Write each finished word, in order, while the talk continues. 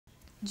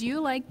Do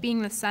you like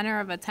being the center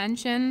of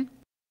attention?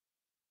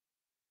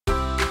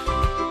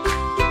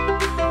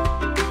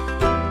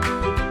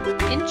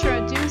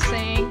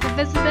 Introducing the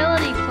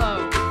Visibility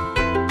Cloak.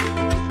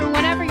 For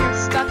whenever you're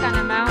stuck on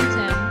a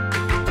mountain.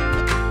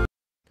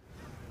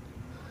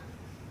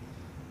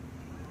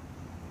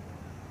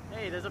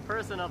 Hey, there's a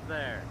person up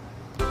there.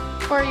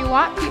 Or you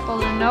want people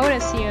to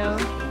notice you.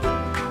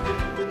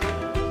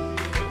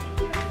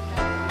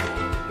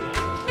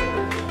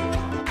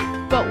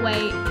 But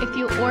wait, if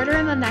you order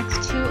in the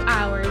next 2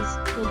 hours,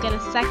 you'll get a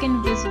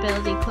second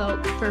visibility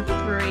cloak for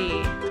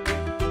free.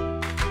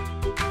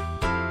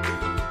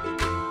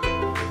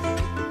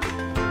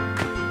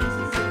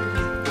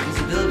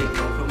 Visibility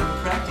cloak from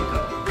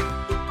ImpractiCO.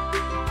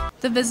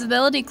 The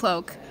visibility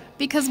cloak,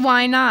 because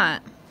why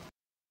not?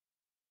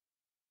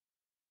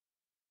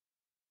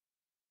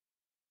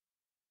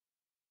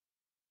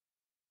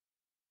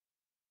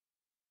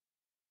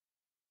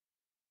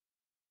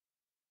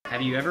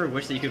 Have you ever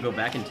wished that you could go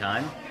back in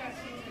time?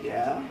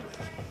 Yeah?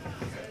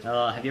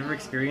 Have you ever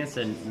experienced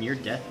a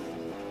near-death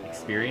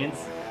experience?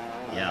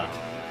 Yeah.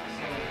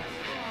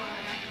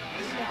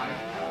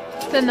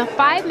 Then the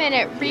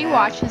 5-minute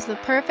rewatch is the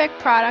perfect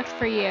product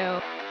for you.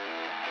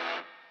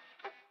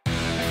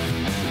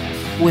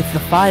 With the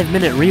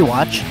 5-minute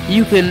rewatch,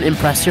 you can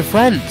impress your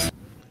friends.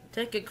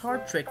 Take a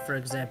card trick, for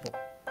example.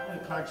 I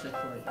have a card trick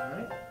for you,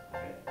 alright?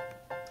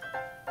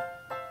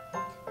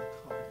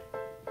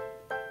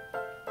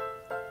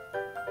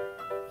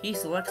 He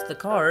selects the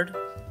card,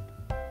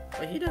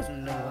 but he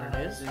doesn't know what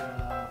it is.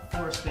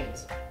 4 of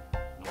spades.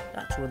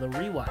 That's where the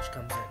rewatch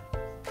comes in.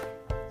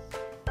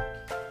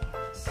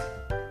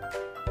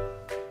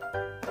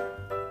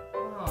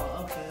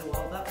 Oh, okay,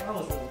 well that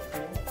was really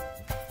cool.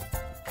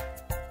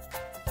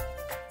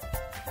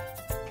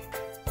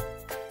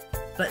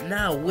 But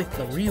now, with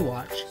the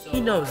rewatch,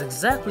 he knows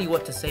exactly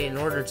what to say in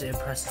order to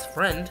impress his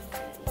friend.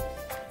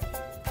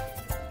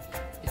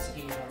 It's a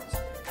game of cards.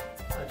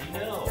 How do you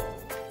know?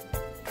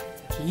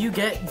 You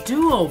get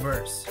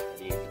do-overs.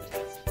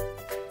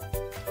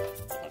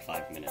 About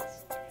 5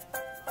 minutes.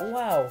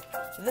 Wow,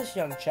 this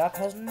young chap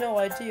has no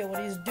idea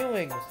what he's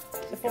doing.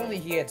 If only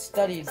he had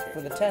studied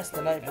for the test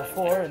the night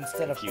before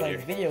instead of playing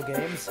video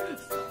games.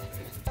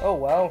 Oh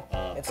well,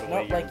 it's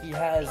not like he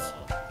has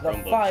the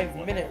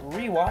 5-minute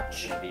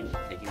rewatch. I'm gonna be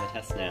taking the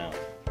test now.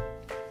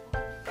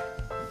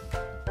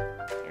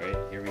 Alright,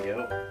 here we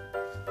go.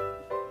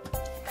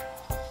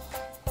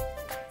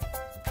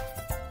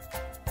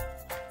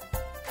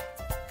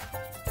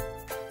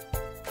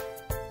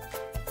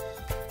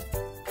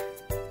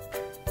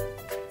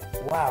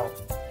 Wow,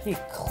 he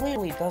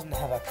clearly doesn't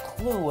have a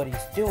clue what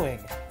he's doing.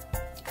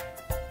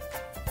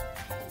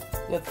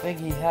 Good thing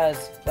he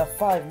has the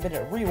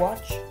 5-minute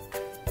rewatch.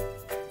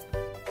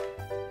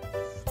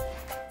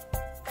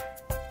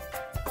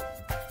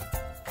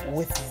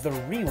 With the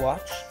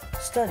rewatch,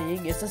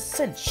 studying is a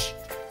cinch.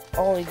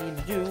 All you need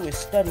to do is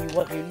study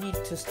what you need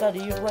to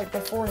study right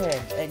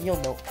beforehand, and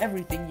you'll know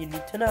everything you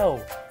need to know.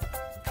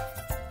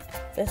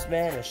 This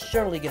man is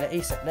surely gonna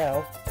ace it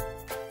now.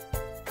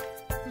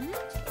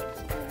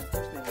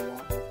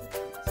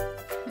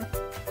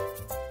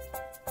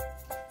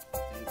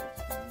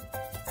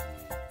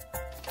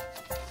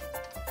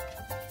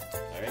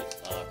 Alright,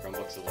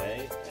 Chromebooks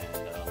away, and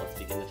let's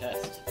begin the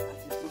test.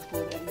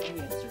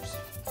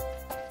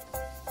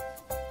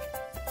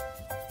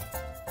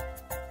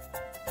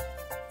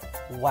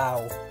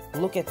 Wow,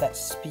 look at that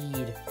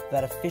speed,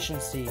 that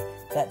efficiency,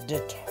 that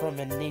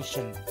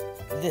determination.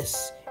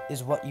 This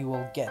is what you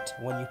will get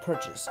when you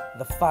purchase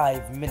the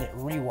 5-minute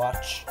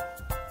rewatch.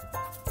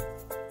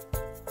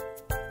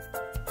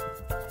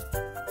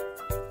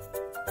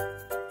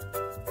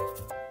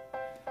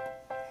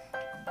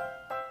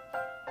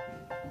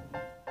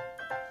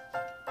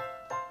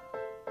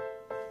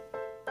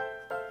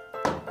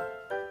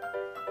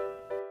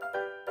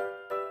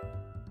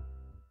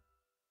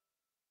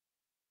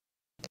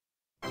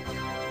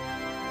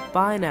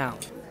 Bye now.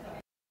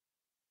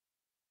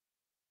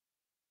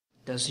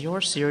 Does your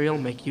cereal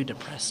make you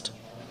depressed?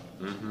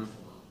 Mm-hmm.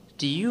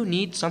 Do you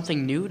need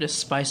something new to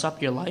spice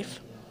up your life?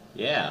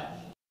 Yeah.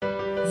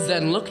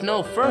 Then look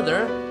no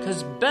further,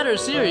 cause Better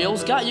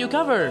Cereal's got you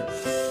covered.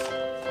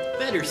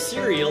 Better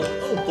cereal?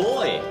 Oh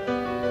boy!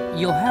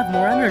 You'll have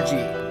more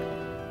energy.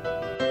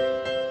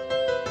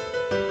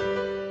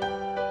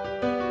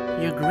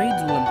 Your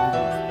grades will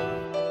improve.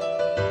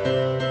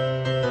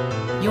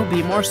 You'll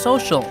be more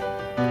social.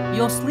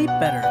 You'll sleep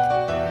better.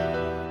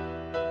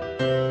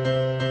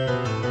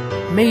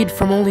 Made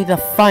from only the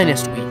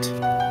finest wheat.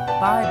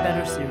 Buy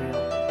Better Cereal.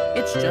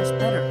 It's just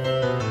better.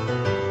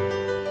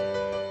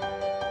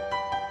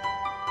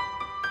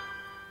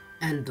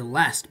 And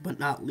last but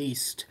not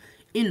least,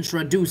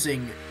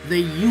 introducing the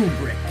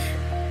U-Brick.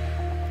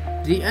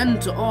 The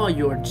end to all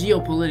your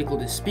geopolitical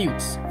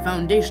disputes,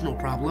 foundational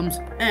problems,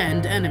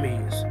 and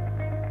enemies.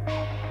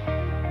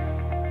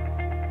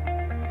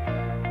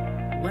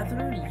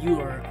 Whether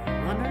you're a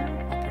runner,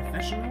 a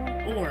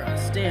professional, or a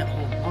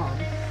stay-at-home mom,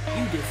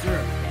 you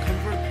deserve the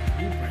comfort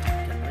that U-Brick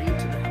can bring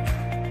to them.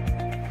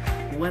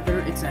 Whether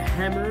it's a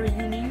hammer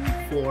you need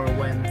for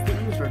when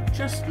things are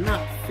just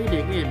not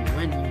fitting in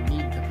when you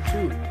need them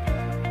to.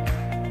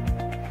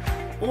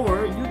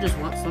 Or you just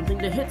want something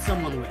to hit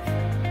someone with.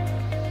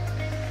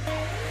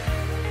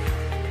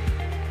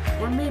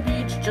 Or maybe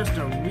it's just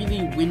a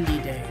really windy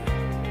day.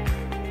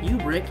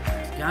 U-Brick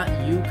has got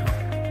you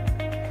covered.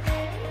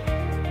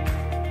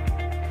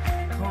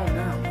 Call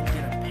now and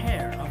get a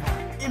pair of our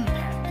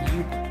Impact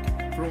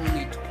U-Brick for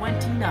only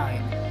 $29.99.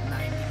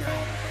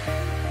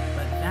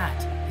 But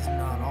that is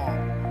not all.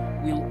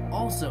 We'll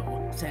also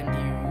send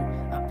you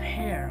a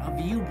pair of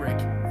U-Brick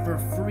for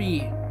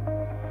free.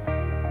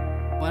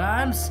 But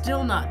I'm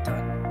still not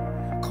done.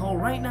 Call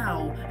right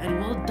now and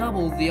we'll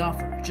double the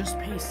offer. Just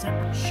pay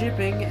separate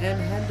shipping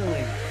and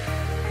handling.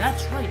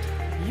 That's right,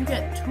 you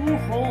get 2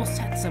 whole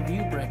sets of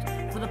U-Brick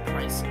for the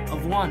price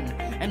of 1.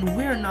 And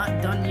we're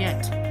not done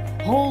yet.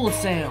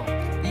 Wholesale!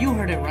 You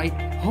heard it right,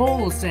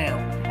 wholesale!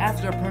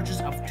 After a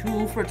purchase of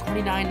 2 for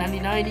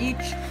 $29.99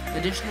 each,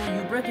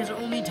 additional U-Brick is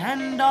only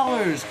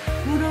 $10.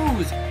 Who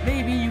knows,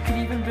 maybe you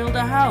can even build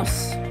a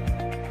house.